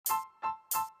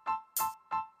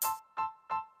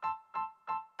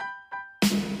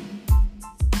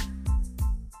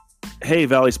Hey,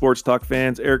 Valley Sports Talk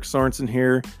fans, Eric Sorensen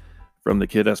here from the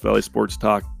Kid S Valley Sports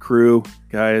Talk crew.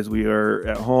 Guys, we are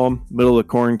at home, middle of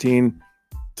quarantine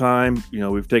time.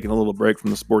 We've taken a little break from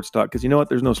the sports talk because you know what?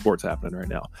 There's no sports happening right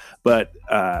now. But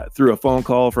through a phone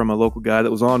call from a local guy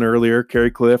that was on earlier, Kerry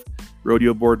Clift,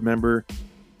 Rodeo board member,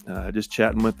 just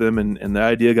chatting with him, and the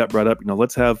idea got brought up.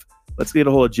 Let's get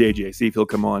a hold of JJ, see if he'll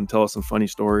come on and tell us some funny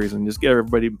stories and just give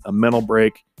everybody a mental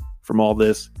break from all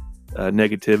this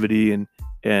negativity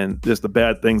and just the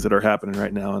bad things that are happening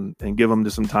right now, and give them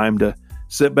just some time to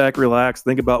sit back, relax,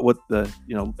 think about what the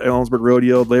Ellensburg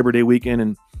Rodeo Labor Day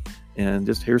weekend and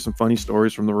just hear some funny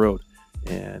stories from the road.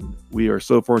 And we are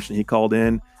so fortunate he called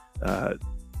in,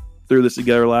 threw this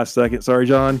together last second. Sorry,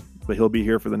 John, but he'll be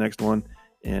here for the next one.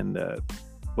 And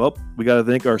we got to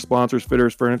thank our sponsors,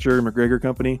 Fitters Furniture, McGregor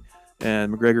Company,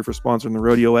 and McGregor for sponsoring the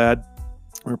rodeo ad.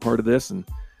 We're part of this. And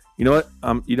you know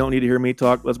what? You don't need to hear me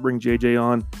talk. Let's bring JJ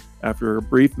on. After a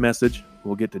brief message,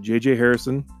 we'll get to JJ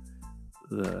Harrison,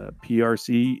 the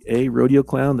PRCA rodeo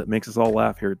clown that makes us all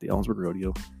laugh here at the Ellensburg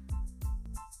Rodeo.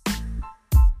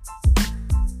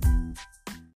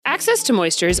 Access to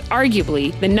moisture is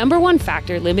arguably the number one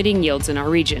factor limiting yields in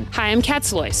our region. Hi, I'm Kat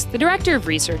Slois, the Director of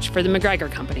Research for the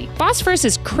McGregor Company. Phosphorus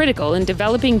is critical in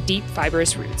developing deep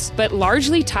fibrous roots, but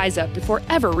largely ties up before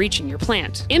ever reaching your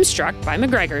plant. Imstruct by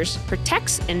McGregor's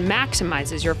protects and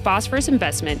maximizes your phosphorus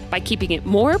investment by keeping it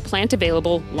more plant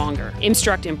available longer.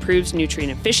 Imstruct improves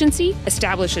nutrient efficiency,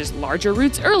 establishes larger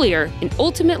roots earlier, and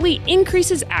ultimately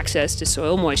increases access to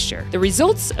soil moisture. The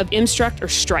results of Imstruct are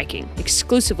striking,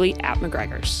 exclusively at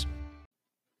McGregor's.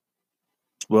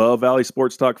 Well, Valley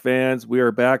Sports Talk fans, we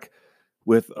are back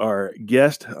with our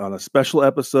guest on a special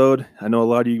episode. I know a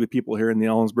lot of you people here in the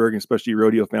Ellensburg, especially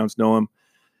rodeo fans, know him.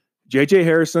 JJ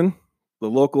Harrison, the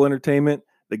local entertainment,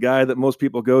 the guy that most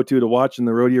people go to watch in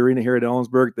the rodeo arena here at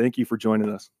Ellensburg. Thank you for joining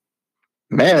us.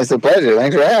 Man, it's a pleasure.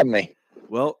 Thanks for having me.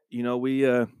 Well,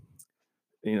 we're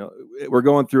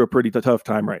going through a pretty tough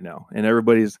time right now, and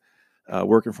everybody's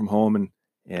working from home,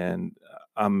 and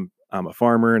I'm a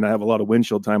farmer and I have a lot of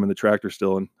windshield time in the tractor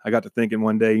still. And I got to thinking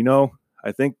one day,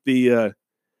 I think I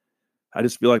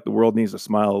just feel like the world needs to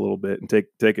smile a little bit and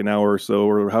take an hour or so,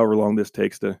 or however long this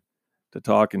takes to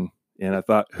talk. And I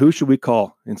thought, who should we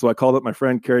call? And so I called up my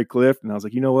friend, Kerry Clift, and I was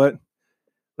like, you know what?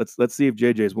 Let's see if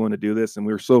JJ is willing to do this. And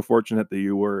we were so fortunate that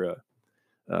you were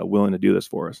willing to do this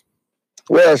for us.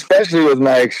 Well, especially with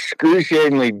my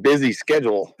excruciatingly busy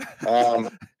schedule.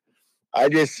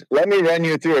 Let me run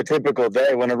you through a typical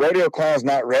day. When a rodeo clown's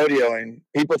not rodeoing,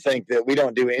 people think that we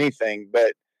don't do anything.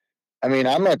 But I mean,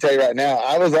 I'm going to tell you right now,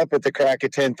 I was up at the crack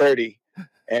at 10:30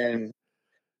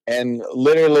 and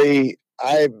literally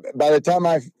by the time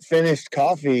I finished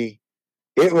coffee,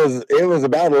 it was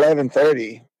about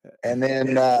 11:30. And then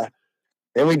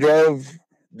we drove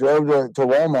to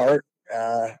Walmart,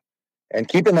 and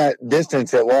keeping that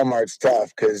distance at Walmart's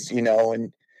tough. 'Cause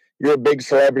when you're a big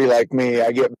celebrity like me,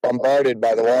 I get bombarded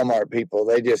by the Walmart people.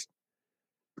 They just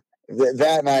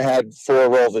that, and I had 4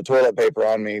 rolls of toilet paper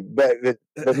on me, but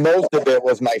most of it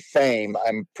was my fame,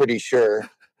 I'm pretty sure.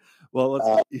 Well,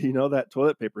 that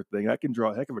toilet paper thing, I can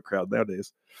draw a heck of a crowd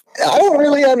nowadays. I don't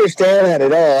really understand that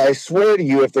at all. I swear to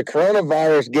you, if the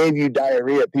coronavirus gave you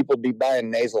diarrhea, people would be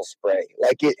buying nasal spray.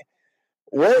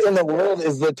 What in the world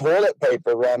is the toilet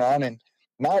paper run on? And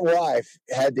my wife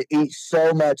had to eat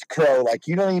so much crow, like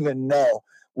you don't even know.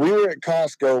 We were at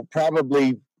Costco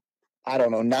probably,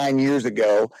 9 years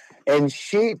ago, and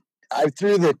I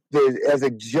threw as a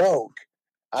joke,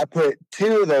 I put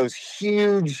 2 of those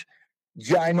huge,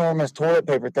 ginormous toilet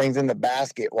paper things in the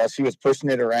basket while she was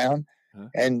pushing it around. Huh?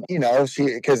 And,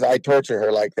 because I torture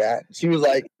her like that. She was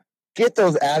like, get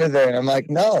those out of there. And I'm like,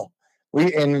 no.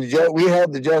 We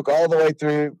held the joke all the way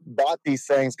through, bought these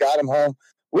things, got them home.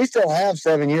 We still have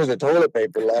 7 years of toilet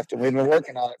paper left, and we've been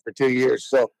working on it for 2 years.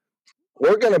 So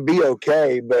we're going to be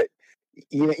okay. But,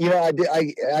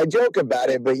 I joke about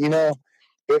it, but,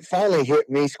 it finally hit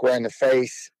me square in the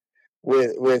face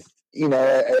with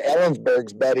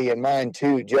Ellensburg's buddy and mine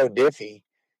too, Joe Diffie.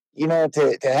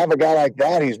 To have a guy like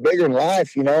that who's bigger in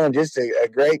life, and just a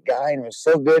great guy, and it was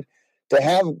so good to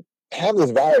have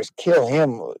this virus kill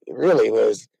him. Really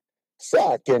was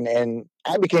sucked, and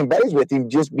I became buddies with him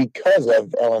just because of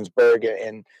Ellensburg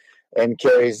and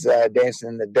Kerry's dancing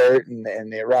in the dirt and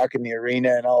the rock in the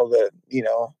arena and all the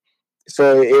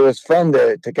So it was fun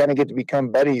to kind of get to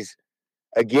become buddies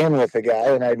again with the guy,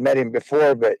 and I'd met him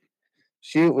before, but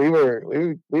we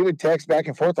would text back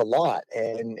and forth a lot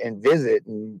and visit,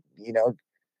 and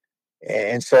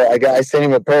so I sent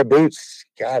him a pair of boots,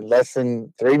 less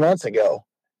than 3 months ago,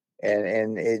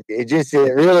 and it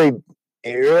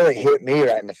really hit me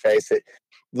right in the face that,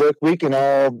 look, we can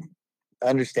all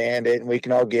understand it, and we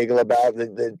can all giggle about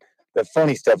the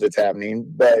funny stuff that's happening.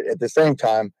 But at the same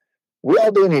time, we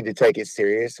all do need to take it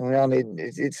serious, and we all need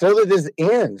it's so that this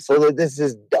ends, so that this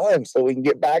is done, so we can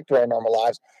get back to our normal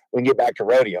lives. We can get back to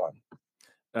rodeoing.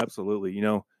 Absolutely.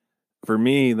 For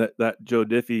me, that Joe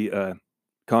Diffie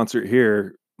concert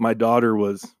here, my daughter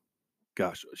was,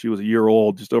 she was a year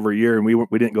old, just over a year, and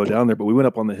we didn't go down there, but we went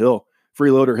up on the hill,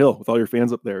 Freeloader Hill, with all your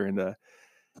fans up there, and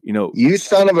you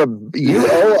son of a you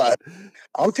owe us.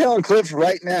 I'm telling Cliff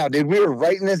right now, dude, we were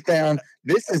writing this down.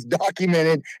 This is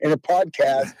documented in a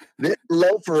podcast. This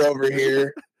loafer over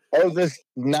here owes us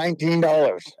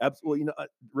 $19. Absolutely.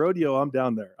 Rodeo, I'm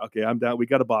down there. Okay, I'm down. We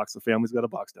got a box. The family's got a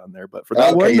box down there. But for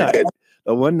that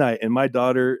one night, and my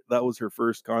daughter, that was her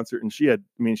first concert, and she's a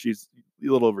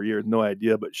little over a year, no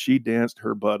idea, but she danced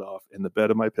her butt off in the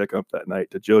bed of my pickup that night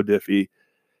to Joe Diffie.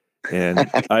 And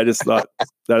I just thought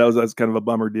that's kind of a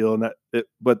bummer deal, and it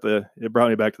brought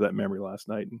me back to that memory last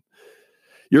night. And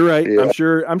you're right. Yeah.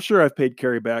 I'm sure I've paid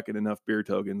Carrie back in enough beer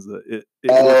tokens that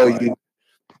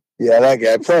yeah, that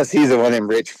guy. Plus, he's one of them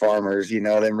rich farmers,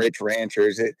 them rich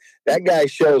ranchers. That guy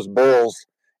shows bulls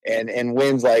and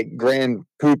wins like Grand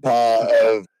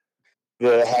Poobah of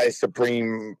the High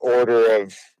Supreme Order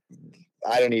of,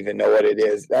 I don't even know what it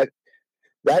is. That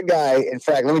guy. In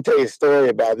fact, let me tell you a story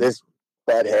about this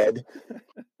butthead.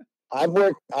 I've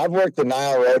worked the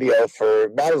Nile Rodeo for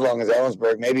about as long as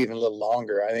Ellensburg, maybe even a little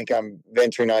longer. I think I'm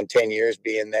venturing on 10 years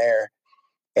being there.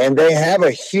 And they have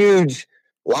a huge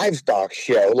livestock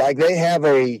show. Like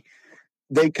they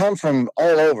come from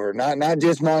all over, not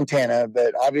just Montana,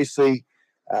 but obviously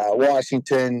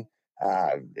Washington,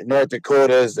 North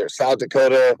Dakotas, there's South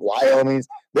Dakota, Wyoming.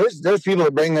 There's people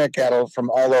that bring their cattle from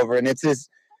all over, and it's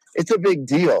a big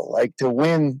deal, like, to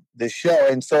win the show.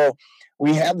 And so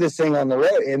we have this thing in the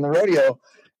rodeo,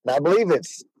 and I believe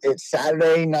it's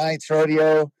Saturday night's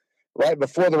rodeo. Right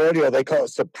before the rodeo, they call it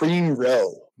Supreme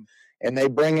Row, and they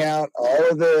bring out all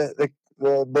of the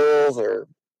bulls or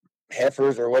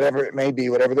heifers or whatever it may be,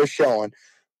 whatever they're showing.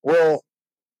 Well,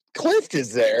 Clift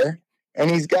is there, and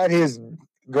he's got his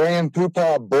Grand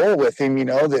Poobah bull with him,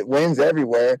 that wins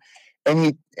everywhere.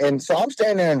 And so I'm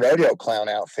standing there in rodeo clown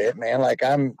outfit, man. Like,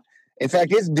 in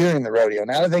fact, it's during the rodeo.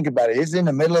 Now that I think about it, it's in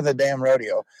the middle of the damn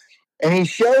rodeo. And he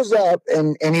shows up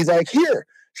and he's like, "Here,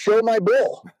 show my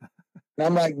bull." And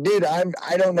I'm like, "Dude, I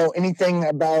don't know anything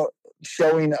about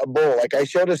showing a bull. Like, I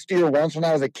showed a steer once when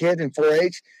I was a kid in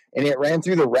 4-H, and it ran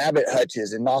through the rabbit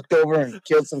hutches and knocked over and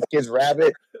killed some kid's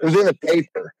rabbit. It was in the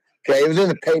paper. Okay, it was in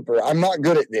the paper. I'm not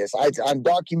good at this. I'm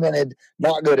documented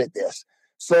not good at this."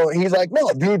 So he's like, "No,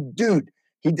 dude."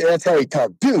 That's how he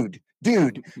talked. Dude,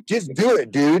 just do it,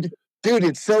 dude. Dude,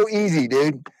 it's so easy,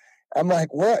 dude. I'm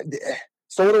like, "What?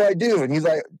 So what do I do?" And he's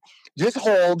like, "Just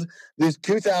hold this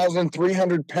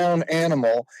 2,300-pound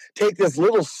animal, take this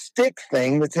little stick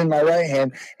thing that's in my right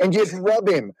hand, and just rub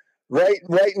him right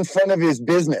in front of his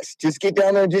business. Just get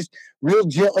down there and just real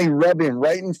gently rub him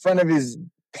right in front of his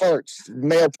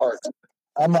male parts."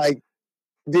 I'm like,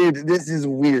 "Dude, this is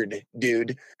weird,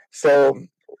 dude." So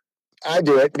I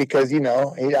do it because, I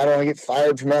don't want to get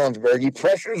fired from Ellensburg. He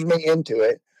pressures me into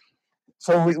it.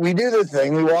 So we do the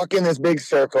thing. We walk in this big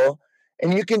circle,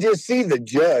 and you can just see the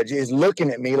judge is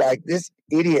looking at me like, this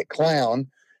idiot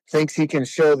clown thinks he can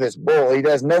show this bull. He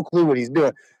has no clue what he's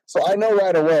doing. So I know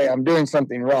right away I'm doing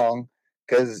something wrong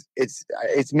because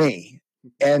it's me.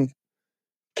 And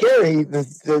Kerry,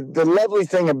 the lovely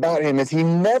thing about him is he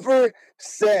never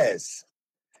says,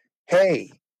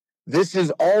 "Hey, this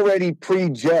is already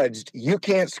prejudged. You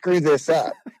can't screw this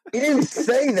up." He didn't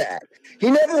say that. He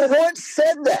never once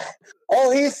said that.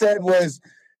 All he said was,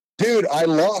 "Dude, I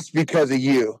lost because of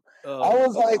you." I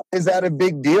was like, "Is that a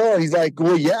big deal?" He's like,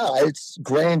 "Well, yeah, it's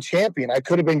grand champion. I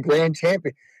could have been grand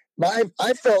champion."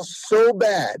 I felt so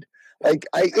bad. And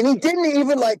he didn't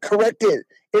even correct it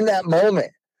in that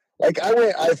moment.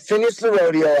 I finished the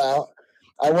rodeo out.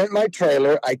 I went in my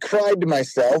trailer. I cried to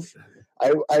myself.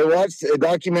 I watched a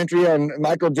documentary on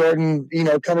Michael Jordan,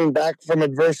 coming back from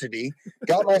adversity,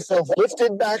 got myself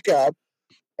lifted back up.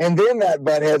 And then that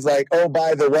butthead's like, "Oh,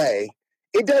 by the way,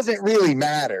 it doesn't really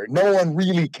matter. No one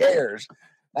really cares."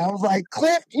 I was like,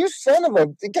 "Cliff, you son of a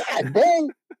god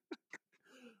dang."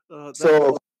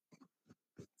 So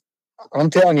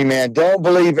I'm telling you, man, don't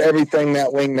believe everything that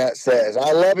wingnut says.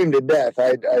 I love him to death.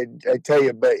 I tell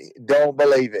you, but don't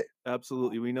believe it.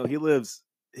 Absolutely. We know he lives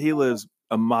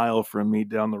a mile from me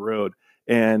down the road,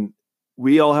 and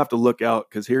we all have to look out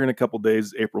because here in a couple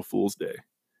days, April Fool's Day.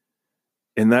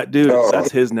 And that dude,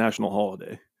 that's his national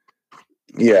holiday.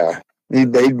 Yeah. He's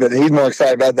more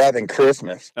excited about that than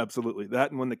Christmas. Absolutely.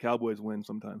 That and when the Cowboys win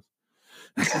sometimes.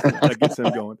 That gets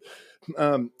him going.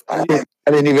 I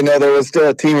didn't even know there was still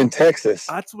a team in Texas.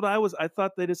 That's what I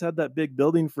thought they just had that big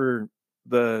building for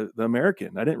the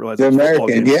American. I didn't realize The it was football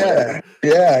American, games yeah.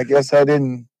 played. Yeah, I guess I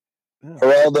didn't. Yeah.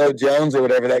 Geraldo Jones or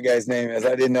whatever that guy's name is.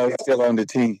 I didn't know he still owned a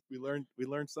team. We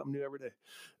learned something new every day.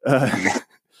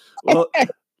 Well,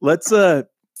 let's and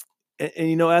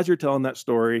as you're telling that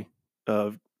story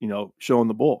of showing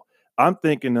the bull, I'm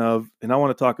thinking of, and I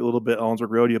want to talk a little bit Ellensburg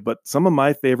Rodeo, but some of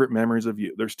my favorite memories of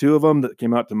you. There's two of them that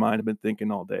came out to mind. I've been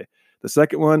thinking all day. The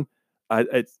second one,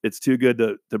 it's too good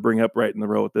to bring up right in the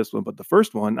row with this one. But the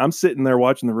first one, I'm sitting there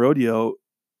watching the rodeo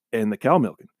and the cow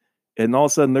milking. And all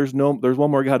of a sudden, there's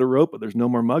one more guy to rope, but there's no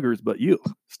more muggers but you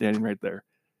standing right there.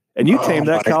 And you tamed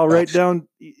that cow right down.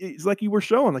 It's like you were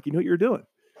showing, like you knew what you were doing.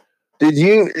 Did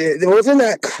you? Wasn't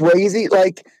that crazy?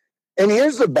 Like, and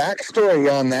here's the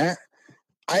backstory on that.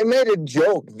 I made a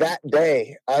joke that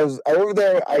day. I was over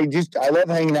there. I love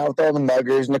hanging out with all the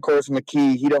muggers. And of course,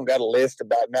 McKee, he don't got a list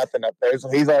about nothing up there. So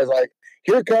he's always like,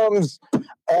 here comes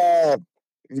the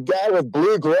guy with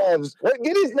blue gloves.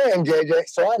 Get his name, JJ.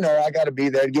 So I know I got to be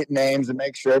there to get names and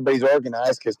make sure everybody's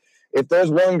organized. Because if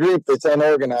there's one group that's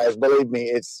unorganized, believe me,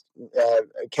 it's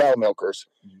cow milkers.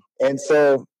 And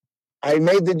so I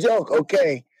made the joke.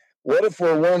 Okay, what if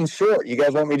we're one short? You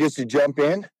guys want me just to jump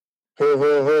in?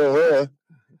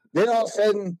 Then all of a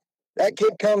sudden, that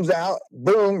kid comes out,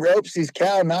 boom, ropes his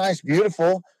cow, nice,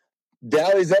 beautiful,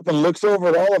 dallies up and looks over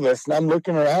at all of us. And I'm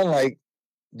looking around like,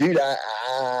 dude,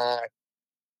 I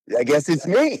guess it's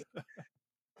me.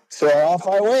 So off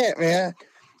I went, man.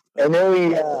 And then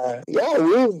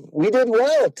we did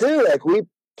well too. Like we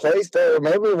placed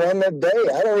maybe won that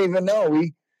day. I don't even know.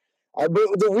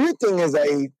 The weird thing is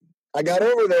I got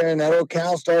over there and that old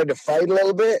cow started to fight a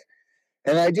little bit.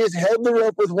 And I just held the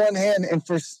rope with one hand. And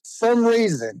for some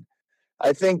reason,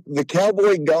 I think the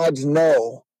cowboy gods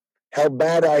know how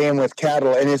bad I am with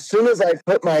cattle. And as soon as I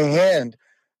put my hand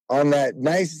on that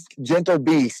nice, gentle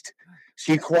beast,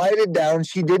 she quieted down.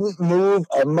 She didn't move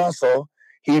a muscle.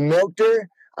 He milked her.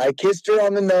 I kissed her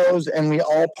on the nose, and we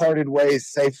all parted ways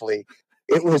safely.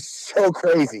 It was so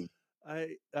crazy.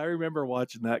 I remember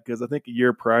watching that because I think a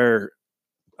year prior,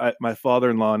 my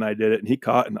father-in-law and I did it, and he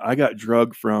caught, and I got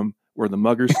drugged from where the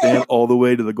muggers stand all the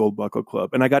way to the Gold Buckle Club.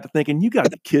 And I got to thinking, you got to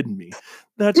be kidding me.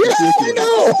 That's ridiculous. I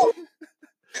know.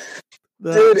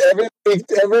 Dude,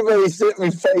 everybody sent me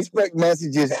Facebook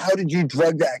messages. How did you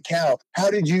drug that cow?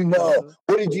 How did you know?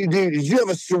 What did you do? Did you have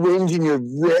a syringe in your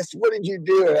wrist? What did you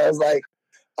do? And I was like,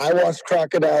 I watched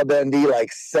Crocodile Dundee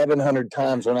like 700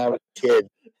 times when I was a kid.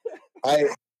 I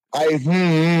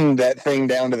that thing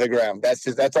down to the ground. That's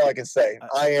all I can say.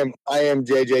 I am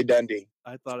JJ Dundee.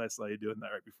 I thought I saw you doing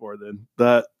that right before then.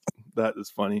 That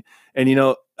is funny. And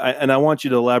I want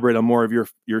you to elaborate on more of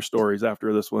your stories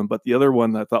after this one. But the other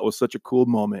one that I thought was such a cool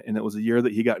moment, and it was a year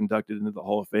that he got inducted into the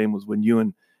Hall of Fame, was when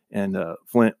you and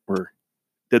Flint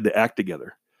did the act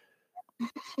together.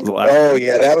 Oh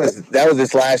yeah, that was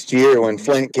this last year when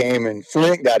Flint came and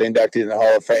Flint got inducted in the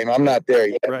Hall of Fame. I'm not there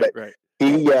yet, right.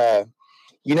 He,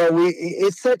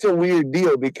 it's such a weird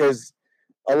deal because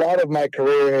a lot of my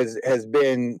career has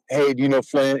been, hey, do you know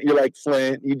Flint? You're like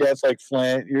Flint. You dance like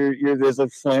Flint. You're this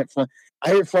like Flint. I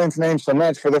hear Flint's name so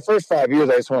much. For the first 5 years,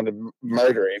 I just wanted to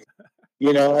murder him.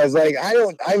 I was like,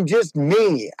 I'm just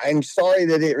me. I'm sorry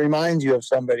that it reminds you of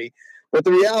somebody. But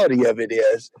the reality of it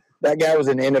is that guy was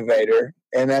an innovator,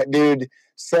 and that dude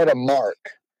set a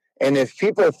mark. And if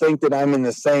people think that I'm in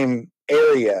the same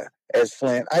area as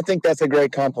Flint, I think that's a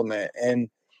great compliment. And,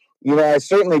 I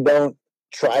certainly don't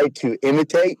try to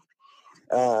imitate,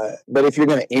 but if you're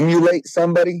going to emulate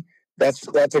somebody, that's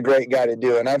a great guy to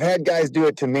do. And I've had guys do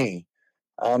it to me.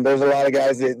 There's a lot of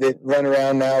guys that run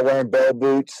around now wearing bell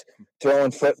boots,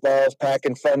 throwing footballs,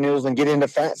 packing fun noodles, and get into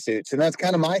fat suits. And that's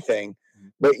kind of my thing.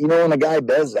 But when a guy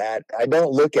does that, I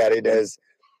don't look at it as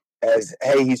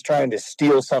hey, he's trying to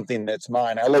steal something that's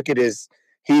mine. I look at it as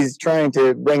he's trying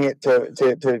to bring it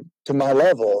to my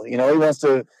level. He wants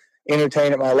to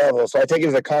entertain at my level. So I take it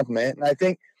as a compliment. And I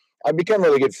think I've become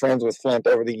really good friends with Flint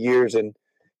over the years. And,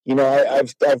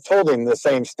 I've told him the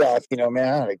same stuff, man, I'm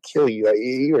going to kill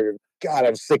you. God,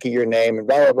 I'm sick of your name and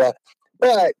blah, blah, blah.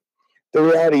 But the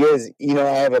reality is, I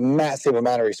have a massive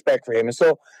amount of respect for him. And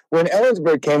so when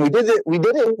Ellensburg came, we did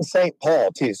it in St.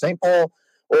 Paul too. St. Paul,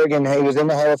 Oregon, he was in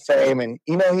the Hall of Fame. And,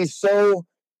 he's so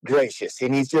gracious.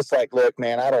 And he's just like, look,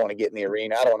 man, I don't want to get in the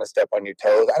arena. I don't want to step on your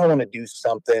toes. I don't want to do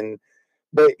something.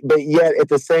 But yet at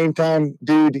the same time,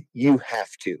 dude, you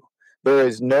have to. There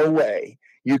is no way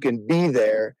you can be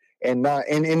there and not.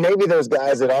 And maybe there's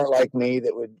guys that aren't like me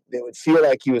that would feel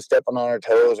like he was stepping on our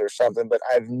toes or something. But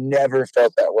I've never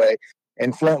felt that way.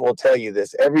 And Flint will tell you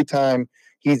this. Every time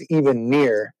he's even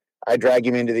near, I drag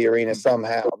him into the arena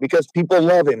somehow because people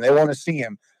love him. They want to see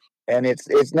him. And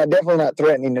it's not definitely not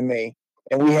threatening to me.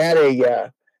 And we had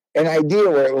an idea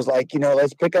where it was like,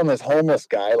 let's pick on this homeless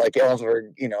guy, like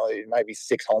Ellensburg, it might be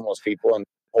 6 homeless people in the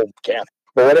whole camp,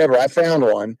 but whatever. I found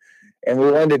one, and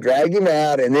we wanted to drag him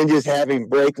out and then just have him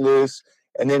break loose.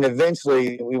 And then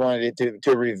eventually we wanted it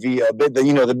to reveal. But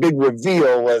the big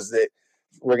reveal was that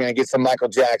we're going to get some Michael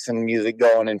Jackson music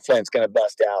going, and Flint's going to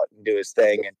bust out and do his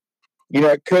thing. And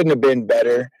it couldn't have been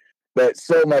better. But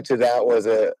so much of that was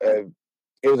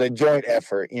it was a joint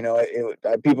effort.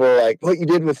 People were like, "What you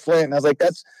did with Flint?" And I was like,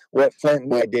 "That's what Flint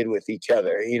and I did with each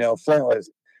other." Flint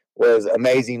was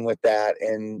amazing with that.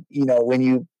 And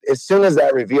as soon as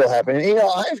that reveal happened,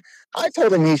 I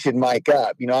told him he should mic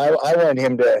up. I wanted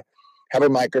him to have a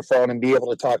microphone and be able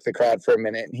to talk to the crowd for a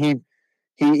minute. And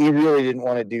he really didn't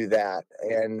want to do that.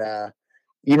 And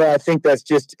I think that's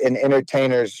just an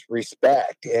entertainer's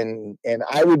respect. And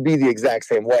I would be the exact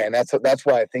same way. And that's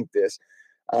why I think this.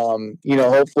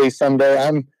 Hopefully someday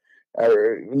I'm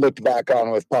looked back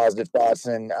on with positive thoughts,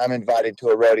 and I'm invited to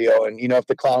a rodeo. And if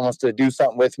the clown wants to do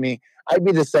something with me, I'd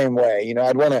be the same way.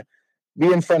 I'd want to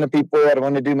be in front of people. I'd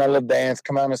want to do my little dance,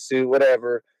 come out in a suit,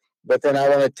 whatever. But then I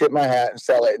want to tip my hat and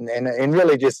sell it, and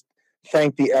really just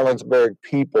thank the Ellensburg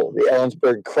people, the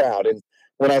Ellensburg crowd. And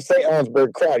when I say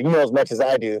Ellensburg crowd, as much as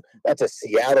I do, that's a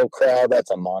Seattle crowd, that's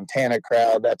a Montana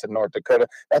crowd, that's a North Dakota,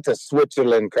 that's a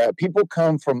Switzerland crowd. People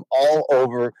come from all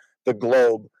over the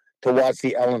globe to watch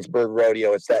the Ellensburg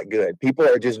rodeo. It's that good. People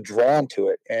are just drawn to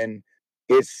it. And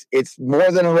it's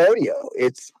more than a rodeo.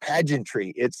 It's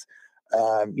pageantry. It's,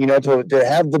 to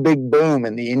have the big boom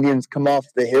and the Indians come off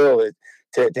the hill,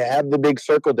 to have the big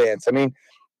circle dance. I mean,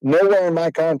 nowhere in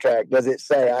my contract does it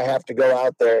say I have to go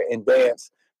out there and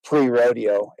dance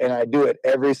pre-rodeo, and I do it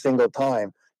every single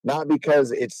time, not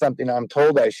because it's something I'm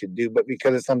told I should do, but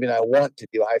because it's something I want to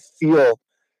do. I feel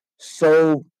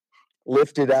so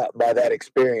lifted up by that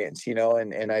experience,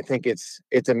 and I think it's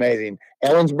amazing.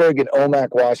 Ellensburg and Omak,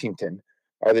 Washington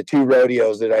are the 2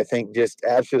 rodeos that I think just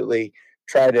absolutely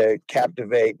try to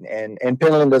captivate, and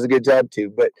Pendleton does a good job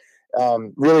too, but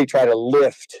really try to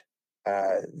lift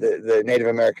the Native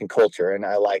American culture, and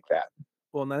I like that.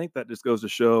 Well, and I think that just goes to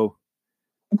show,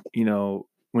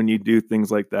 when you do things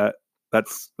like that, that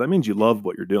means you love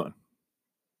what you're doing.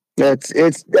 That's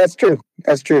true.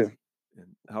 That's true.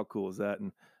 And how cool is that?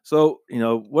 And so,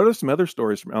 what are some other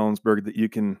stories from Ellensburg that you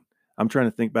can? I'm trying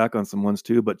to think back on some ones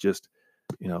too, but just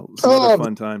some other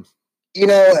fun times.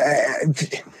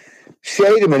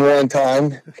 Shademan one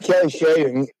time, Kelly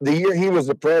Shademan, the year he was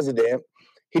the president,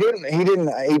 he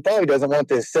probably doesn't want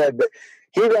this said, but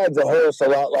he rides a horse a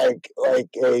lot like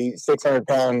a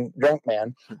 600-pound drunk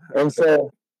man. And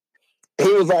so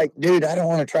he was like, "Dude, I don't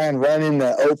want to try and run in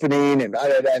the opening."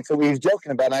 And so we was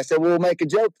joking about it. And I said, "We'll make a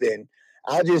joke then.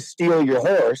 I'll just steal your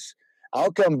horse.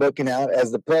 I'll come booking out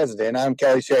as the president. I'm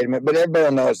Kelly Shademan, but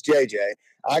everybody knows JJ.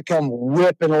 I come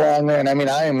whipping along there, and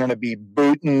I am going to be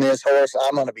booting this horse.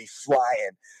 I'm going to be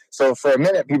flying." So for a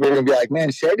minute, people are going to be like, "Man,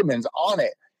 Shademan's on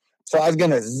it." So I was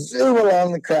going to zoom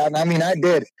along the crowd, and I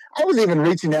did. I was even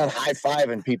reaching out,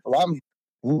 high-fiving people. I'm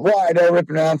wide open,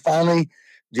 ripping around. Finally,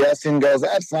 Justin goes,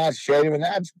 "That's not Shademan,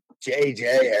 that's JJ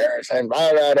Harrison."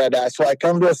 Blah, blah, blah, blah. So I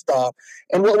come to a stop,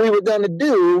 and what we were going to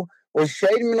do was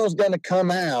Shademan was going to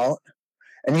come out,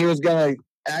 and he was going to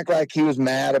act like he was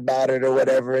mad about it or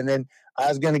whatever, and then I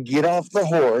was going to get off the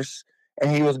horse,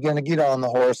 and he was going to get on the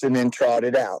horse and then trot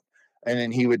it out. And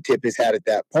then he would tip his hat at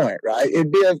that point, right?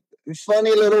 It'd be a funny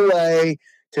little way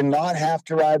to not have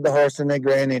to ride the horse in the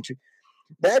grand entry.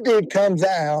 That dude comes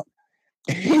out.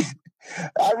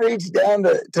 I reach down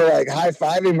to like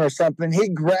high-five him or something. He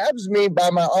grabs me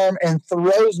by my arm and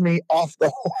throws me off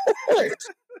the horse.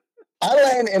 I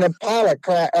land in a pile of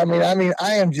crap. I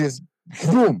am just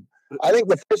boom. I think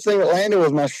the first thing that landed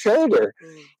was my shoulder.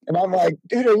 And I'm like,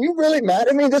 "Dude, are you really mad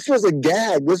at me? This was a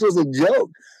gag. This was a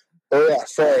joke." "Oh, yeah,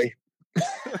 sorry."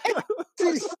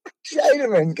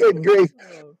 Shademan, good grief.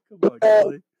 Oh,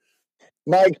 come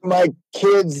on, my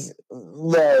kids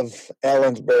love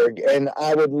Ellensburg, and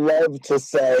I would love to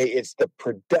say it's the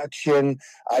production.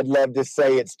 I'd love to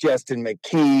say it's Justin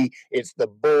McKee. It's the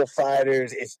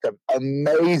bullfighters. It's the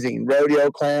amazing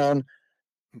rodeo clown.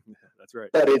 That's right.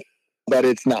 But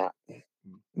it's not.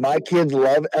 My kids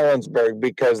love Ellensburg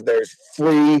because there's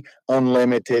free,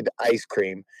 unlimited ice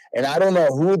cream. And I don't know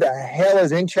who the hell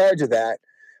is in charge of that,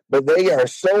 but they are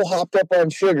so hopped up on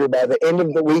sugar by the end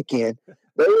of the weekend,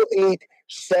 they will eat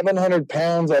 700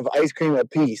 pounds of ice cream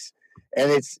apiece.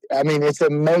 And it's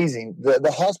amazing.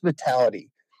 The hospitality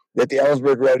that the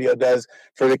Ellensburg Rodeo does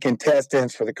for the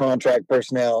contestants, for the contract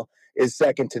personnel, is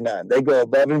second to none. They go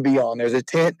above and beyond. There's a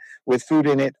tent with food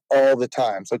in it all the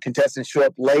time. So contestants show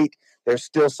up late. There's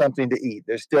still something to eat.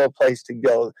 There's still a place to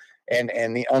go. And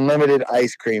the unlimited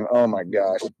ice cream. Oh, my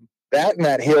gosh. That and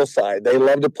that hillside. They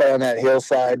love to play on that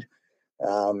hillside.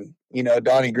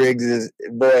 Donnie Griggs'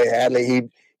 boy, Hadley,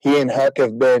 he and Huck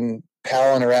have been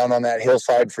palling around on that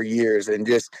hillside for years. And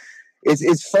just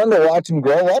it's fun to watch them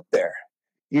grow up there.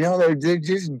 They're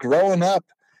just growing up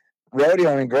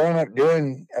rodeo and growing up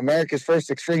doing America's first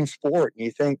extreme sport. And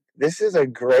you think, this is a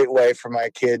great way for my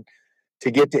kid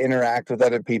to get to interact with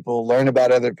other people, learn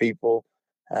about other people,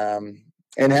 and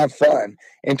have fun.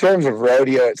 In terms of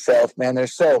rodeo itself, man,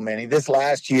 there's so many. This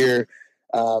last year,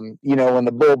 when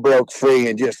the bull broke free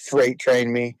and just freight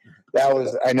trained me, that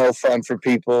was, I know, fun for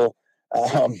people.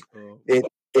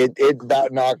 It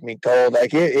about knocked me cold.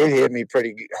 Like it hit me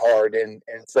pretty hard. And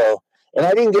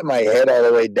I didn't get my head all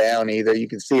the way down either. You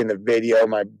can see in the video,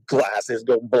 my glasses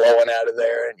go blowing out of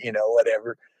there and,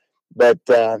 whatever. But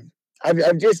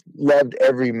I've just loved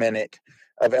every minute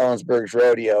of Ellensburg's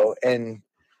rodeo. And,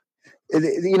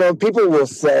 people will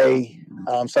say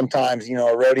sometimes, a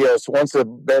rodeo, so once the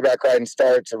bareback riding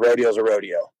starts, a rodeo's a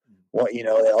rodeo. Well,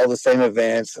 all the same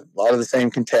events, a lot of the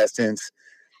same contestants.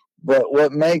 But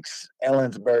what makes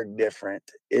Ellensburg different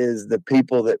is the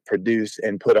people that produce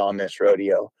and put on this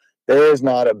rodeo. There is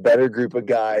not a better group of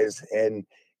guys. And,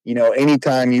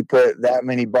 anytime you put that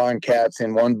many barn cats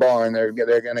in one barn, they're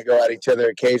going to go at each other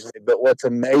occasionally. But what's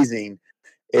amazing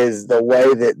is the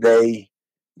way that they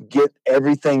get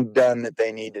everything done that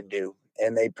they need to do.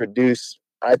 And they produce,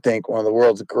 I think, one of the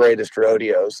world's greatest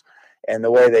rodeos. And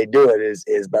the way they do it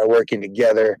is by working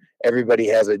together. Everybody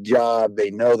has a job.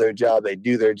 They know their job. They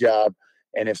do their job.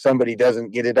 And if somebody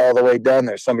doesn't get it all the way done,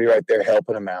 there's somebody right there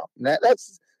helping them out. And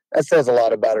that says a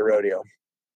lot about a rodeo.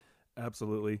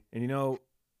 Absolutely. And,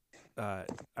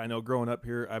 I know growing up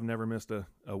here, I've never missed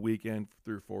a weekend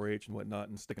through 4-H and whatnot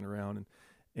and sticking around.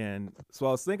 And so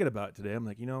I was thinking about it today. I'm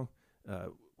like,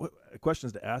 what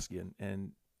questions to ask you.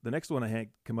 And the next one I had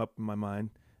come up in my mind,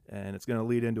 and it's going to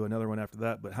lead into another one after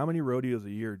that. But how many rodeos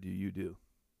a year do you do?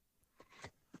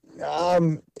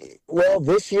 Well,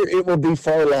 this year it will be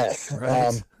far less.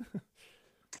 Right.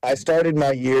 I started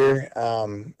my year,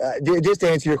 just to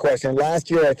answer your question, last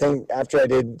year, I think after I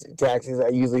did taxes, I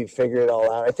usually figured it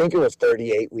all out. I think it was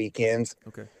 38 weekends.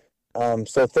 Okay.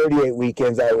 So 38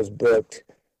 weekends I was booked.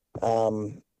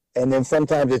 And then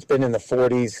sometimes it's been in the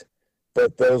 40s.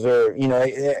 But those are,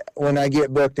 when I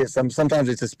get booked at sometimes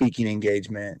it's a speaking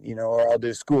engagement, or I'll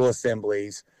do school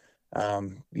assemblies.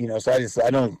 So I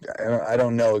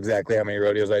don't know exactly how many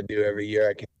rodeos I do every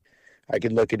year. I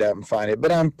could look it up and find it,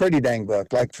 but I'm pretty dang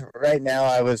booked. Like right now,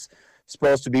 I was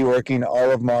supposed to be working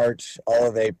all of March, all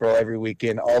of April, every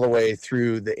weekend, all the way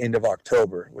through the end of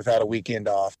October without a weekend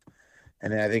off.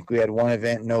 And then I think we had one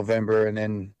event in November, and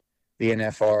then the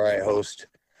NFR I host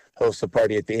a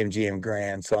party at the MGM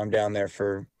Grand. So I'm down there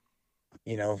for,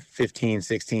 15,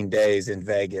 16 days in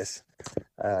Vegas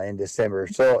in December.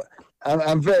 So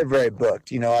I'm very, very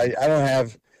booked. I don't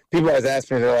have, people always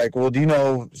ask me, they're like, well, do you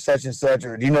know such and such,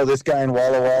 or do you know this guy in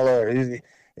Walla Walla? Or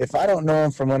if I don't know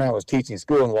him from when I was teaching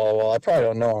school in Walla Walla, I probably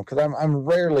don't know him because I'm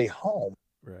rarely home.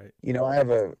 Right. I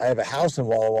have a house in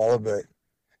Walla Walla, but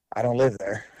I don't live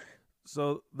there.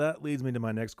 So that leads me to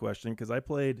my next question, because I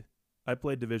played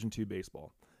Division II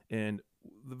baseball. And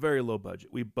the very low budget.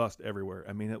 We bust everywhere.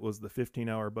 I mean, it was the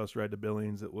 15-hour bus ride to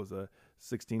Billings. It was a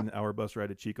 16-hour bus ride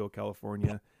to Chico,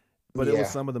 California. But It was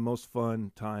some of the most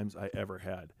fun times I ever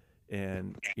had.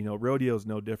 And, rodeo is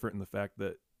no different in the fact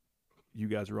that you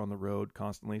guys are on the road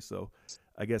constantly. So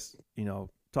I guess,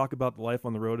 talk about the life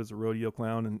on the road as a rodeo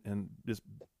clown and just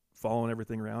following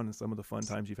everything around and some of the fun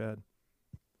times you've had.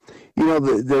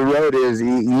 The road is,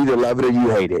 you either love it or you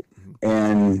hate it.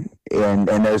 And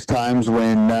there's times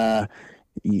when,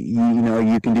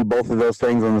 you can do both of those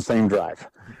things on the same drive.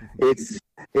 It's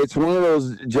one of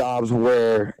those jobs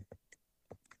where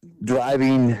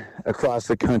driving across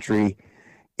the country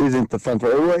isn't the fun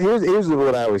part. Well, here's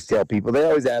what I always tell people. They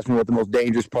always ask me what the most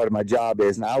dangerous part of my job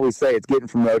is. And I always say it's getting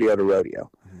from rodeo to rodeo.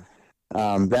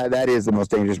 That is the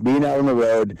most dangerous. Being out on the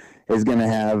road is going to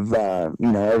have,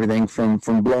 everything from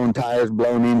blown tires,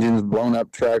 blown engines, blown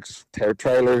up trucks,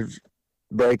 trailers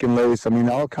breaking loose. I mean,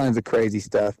 all kinds of crazy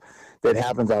stuff that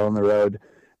happens out on the road.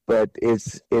 But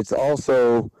it's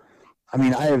also, I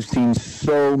have seen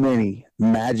so many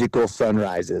magical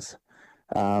sunrises.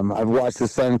 I've watched the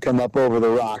sun come up over the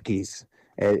Rockies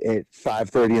at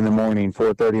 5:30 in the morning,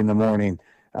 4:30 in the morning.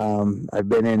 I've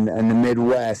been in the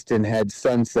Midwest and had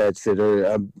sunsets that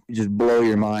are just blow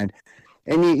your mind.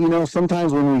 And you know,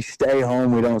 sometimes when we stay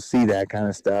home, we don't see that kind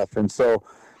of stuff. And so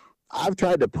I've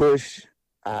tried to push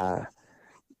over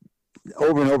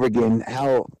and over again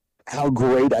how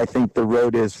great I think the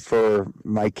road is for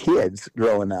my kids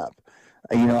growing up.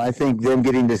 You know, I think them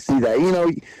getting to see that. You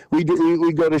know, we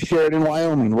go to Sheridan,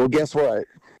 Wyoming. Well, guess what?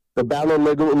 The Battle of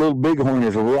Little Bighorn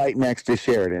is right next to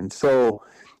Sheridan. So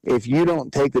if you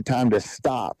don't take the time to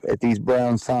stop at these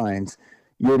brown signs,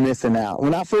 you're missing out.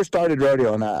 When I first started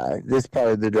rodeo, and this is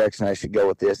probably the direction I should go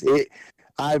with this.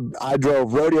 I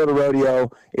drove rodeo to rodeo.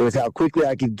 It was how quickly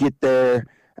I could get there.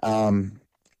 And,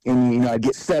 you know, I'd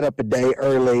get set up a day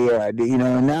early, or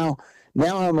and now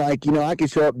I'm like, you know, I could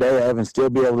show up day of and still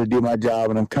be able to do my job,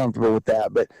 and I'm comfortable with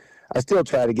that. But I still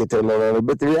try to get there a little early.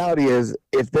 But the reality is,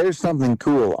 if there's something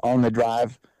cool on the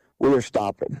drive, we're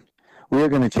stopping. We're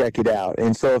going to check it out.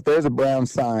 And so if there's a brown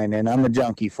sign, and I'm a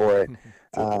junkie for it,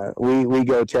 we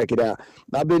go check it out.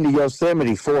 I've been to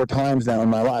Yosemite 4 times now in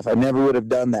my life. I never would have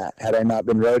done that had I not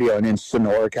been rodeoing in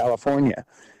Sonora, California.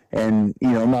 And,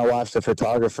 you know, my wife's a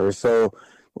photographer, so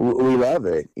we love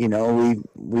it. You know,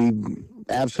 we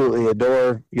absolutely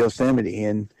adore Yosemite.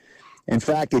 And in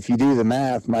fact, if you do the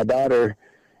math, my daughter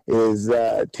is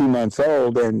 2 months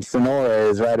old, and Sonora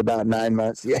is right about 9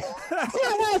 months. Yeah.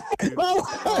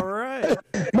 All right.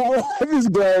 My wife is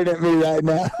glaring at me right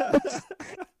now.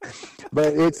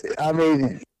 But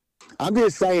I'm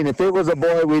just saying, if it was a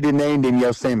boy, we'd have named him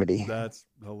Yosemite. That's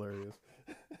hilarious.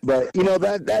 But, you know,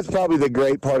 that's probably the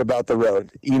great part about the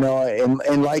road, you know,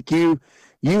 and like you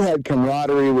had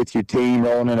camaraderie with your team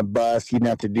rolling in a bus. You didn't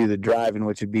have to do the driving,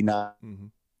 which would be nice. Mm-hmm.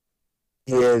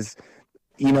 Is,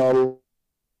 you know,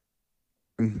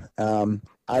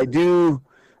 I do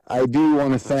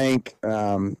want to thank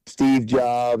Steve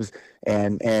Jobs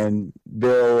and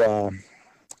Bill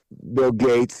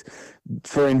Gates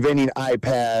for inventing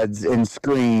iPads and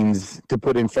screens to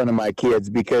put in front of my kids,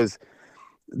 because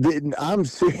I'm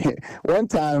serious. One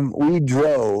time we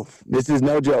drove, this is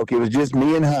no joke, it was just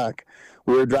me and Huck.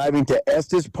 We were driving to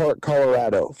Estes Park,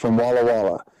 Colorado from Walla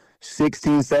Walla,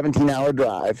 16, 17-hour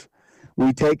drive.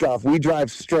 We take off. We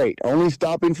drive straight, only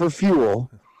stopping for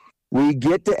fuel. We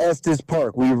get to Estes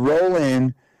Park. We roll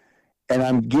in, and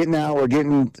I'm getting out.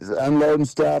 We're unloading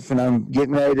stuff, and I'm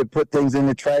getting ready to put things in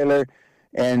the trailer.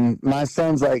 And my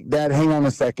son's like, "Dad, hang on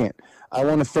a second. I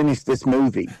want to finish this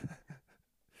movie."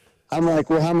 I'm like,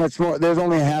 "Well, how much more? There's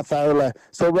only a half hour left."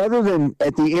 So rather than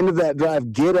at the end of that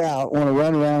drive, get out, want to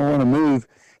run around, want to move,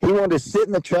 he wanted to sit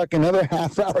in the truck another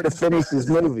half hour to finish his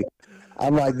movie.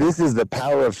 I'm like, this is the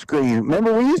power of screen.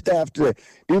 Remember, we used to have to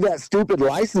do that stupid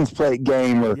license plate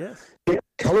game, or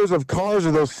colors of cars,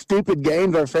 or those stupid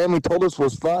games our family told us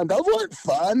was fun. Those weren't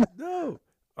fun. No.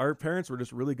 Our parents were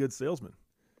just really good salesmen.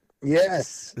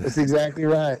 Yes, that's exactly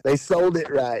right. They sold it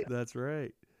right. That's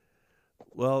right.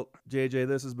 Well, JJ,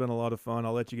 this has been a lot of fun.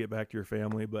 I'll let you get back to your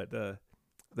family, but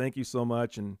thank you so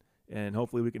much, and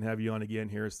hopefully we can have you on again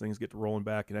here as things get to rolling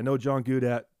back. And I know John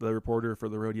Goudat, the reporter for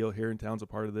the rodeo here in town's a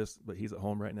part of this, but he's at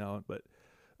home right now. But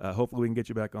hopefully we can get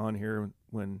you back on here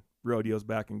when rodeo's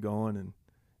back and going,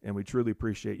 and we truly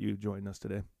appreciate you joining us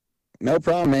today. No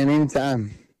problem, man.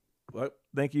 Anytime. Well,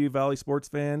 thank you, Valley sports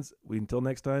fans. Until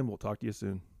next time, we'll talk to you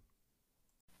soon.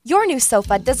 Your new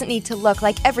sofa doesn't need to look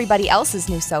like everybody else's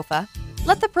new sofa.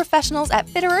 Let the professionals at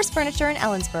Fitterer's Furniture in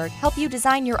Ellensburg help you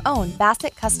design your own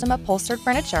Bassett custom upholstered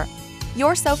furniture.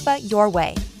 Your sofa, your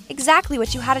way. Exactly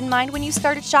what you had in mind when you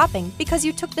started shopping, because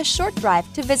you took the short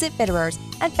drive to visit Fitterer's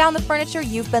and found the furniture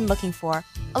you've been looking for,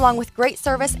 along with great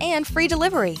service and free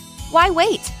delivery. Why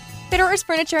wait? Fitterer's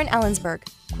Furniture in Ellensburg.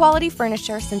 Quality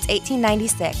furniture since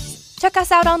 1896. Check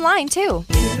us out online too.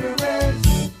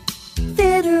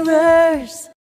 Fitterer's.